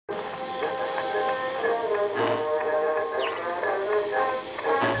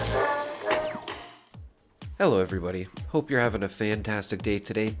Hello everybody, hope you're having a fantastic day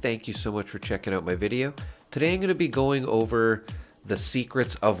today. Thank you so much for checking out my video. Today I'm going to be going over the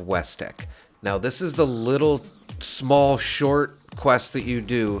secrets of WestTek. Now this is the little small short quest that you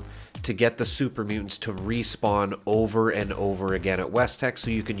do to get the super mutants to respawn over and over again at WestTek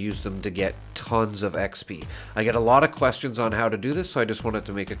so you can use them to get tons of XP. I get a lot of questions on how to do this, so I just wanted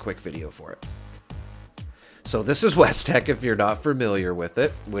to make a quick video for it. So this is WestTek if you're not familiar with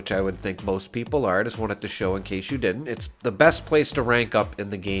it, which I would think most people are. I just wanted to show in case you didn't. It's the best place to rank up in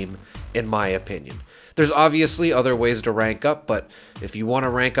the game, in my opinion. There's obviously other ways to rank up, but if you want to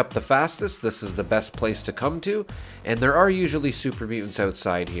rank up the fastest, this is the best place to come to. And there are usually super mutants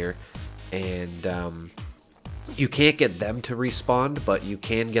outside here, and you can't get them to respawn, but you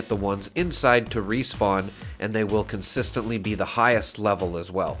can get the ones inside to respawn, and they will consistently be the highest level as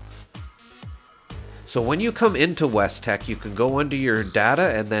well. So when you come into WestTek, you can go under your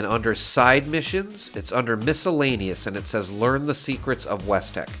data, and then under side missions, it's under miscellaneous, and it says learn the secrets of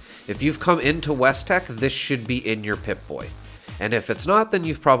WestTek. If you've come into WestTek, this should be in your Pip-Boy. And if it's not, then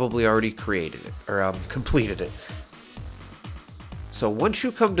you've probably already created it, or completed it. So once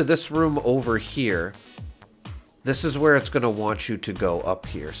you come to this room over here, this is where it's going to want you to go up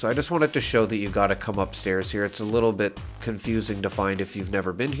here. So I just wanted to show that you got to come upstairs here. It's a little bit confusing to find if you've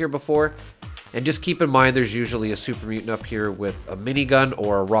never been here before. And just keep in mind there's usually a super mutant up here with a minigun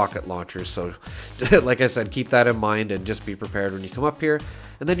or a rocket launcher. So like I said, keep that in mind and just be prepared when you come up here.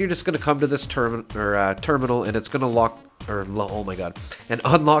 And then you're just going to come to this terminal, and it's going to lock, oh my god, and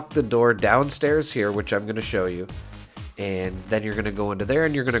unlock the door downstairs here, which I'm going to show you. And then you're going to go into there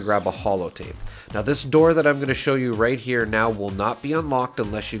and you're going to grab a holotape. Now this door that I'm going to show you right here now will not be unlocked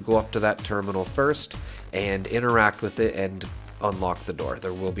unless you go up to that terminal first and interact with it and unlock the door.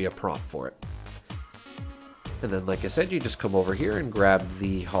 There will be a prompt for it. And then, like I said, you just come over here and grab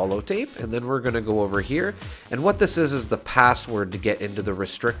the holotape, and then we're going to go over here. And what this is the password to get into the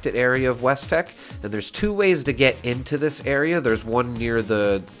restricted area of WestTek. And there's two ways to get into this area. There's one near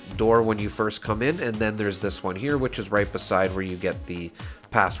the door when you first come in, and then there's this one here, which is right beside where you get the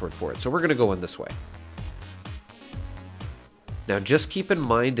password for it. So we're going to go in this way. Now just keep in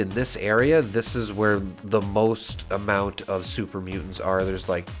mind in this area, this is where the most amount of super mutants are. There's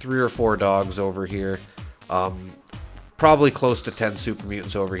like 3 or 4 dogs over here. Probably close to 10 super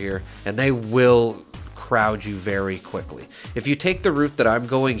mutants over here, and they will crowd you very quickly. If you take the route that I'm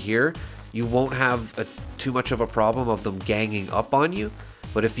going here, you won't have too much of a problem of them ganging up on you,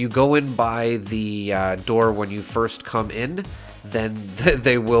 but if you go in by the door when you first come in, then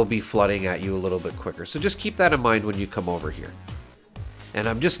they will be flooding at you a little bit quicker. So just keep that in mind when you come over here. And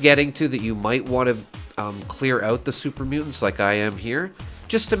I'm just getting to that you might want to clear out the super mutants like I am here,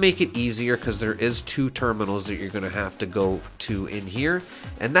 just to make it easier, because there is 2 terminals that you're going to have to go to in here.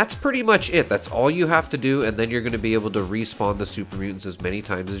 And that's pretty much it. That's all you have to do, and then you're going to be able to respawn the super mutants as many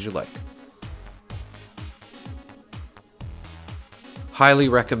times as you like. Highly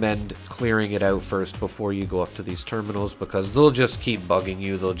recommend clearing it out first before you go up to these terminals, because they'll just keep bugging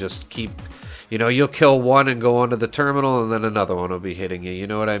you. They'll just keep, you know, you'll kill one and go onto the terminal, and then another one will be hitting you. You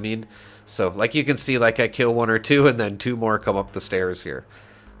know what I mean? So, like you can see, like I kill 1 or 2, and then 2 more come up the stairs here.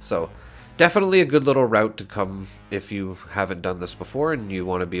 So, definitely a good little route to come if you haven't done this before and you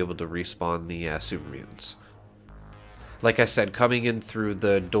want to be able to respawn the super mutants. Like I said, coming in through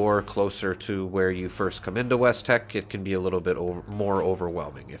the door closer to where you first come into WestTek, it can be a little bit more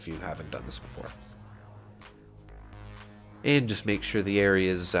overwhelming if you haven't done this before. And just make sure the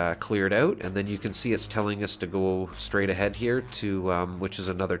area is cleared out, and then you can see it's telling us to go straight ahead here to which is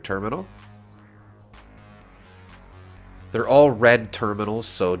another terminal. They're all red terminals,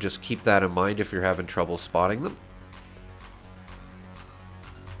 so just keep that in mind if you're having trouble spotting them.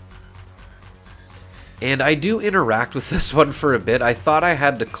 And I do interact with this one for a bit. I thought I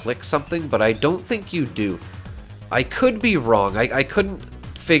had to click something, but I don't think you do. I could be wrong. I couldn't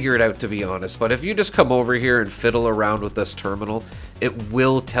figure it out, to be honest, but if you just come over here and fiddle around with this terminal, it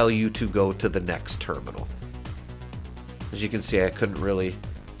will tell you to go to the next terminal. As you can see, I couldn't really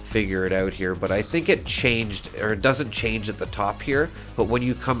figure it out here, but I think it changed, or it doesn't change at the top here, but when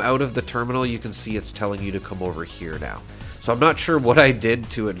you come out of the terminal, you can see it's telling you to come over here now. So I'm not sure what I did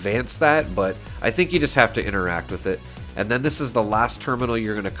to advance that, but I think you just have to interact with it. And then this is the last terminal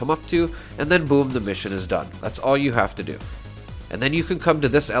you're going to come up to, and then boom, the mission is done. That's all you have to do. And then you can come to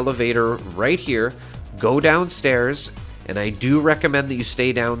this elevator right here, go downstairs, and I do recommend that you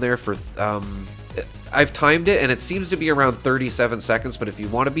stay down there for, I've timed it, and it seems to be around 37 seconds, but if you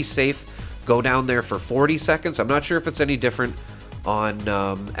want to be safe, go down there for 40 seconds. I'm not sure if it's any different on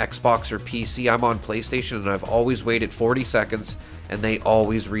Xbox or PC. I'm on PlayStation, and I've always waited 40 seconds, and they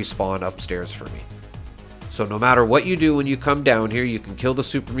always respawn upstairs for me. So no matter what you do when you come down here, you can kill the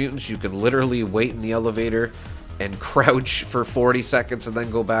super mutants. You can literally wait in the elevator and crouch for 40 seconds and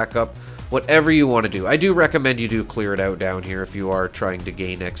then go back up. Whatever you want to do. I do recommend you do clear it out down here if you are trying to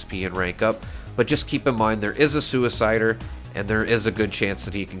gain XP and rank up. But just keep in mind there is a suicider and there is a good chance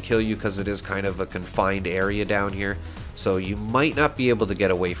that he can kill you because it is kind of a confined area down here. So you might not be able to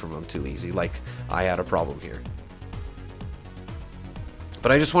get away from him too easy, like I had a problem here.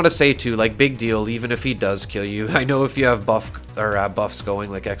 But I just want to say too, like, big deal, even if he does kill you. I know if you have buffs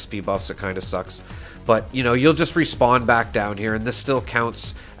going, like XP buffs, it kind of sucks. But, you know, you'll just respawn back down here, and this still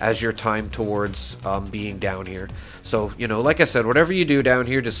counts as your time towards being down here. So, you know, like I said, whatever you do down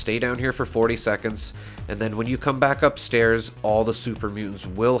here, just stay down here for 40 seconds. And then when you come back upstairs, all the super mutants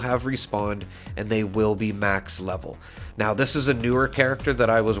will have respawned, and they will be max level. Now, this is a newer character that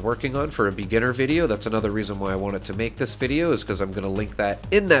I was working on for a beginner video. That's another reason why I wanted to make this video, is because I'm going to link that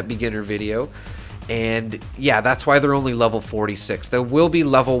in that beginner video. And yeah, that's why they're only level 46. There will be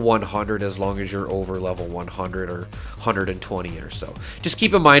level 100 as long as you're over level 100 or 120 or so. Just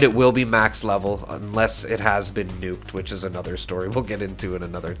keep in mind it will be max level unless it has been nuked, which is another story we'll get into in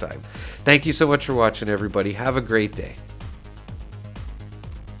another time. Thank you so much for watching, everybody. Have a great day.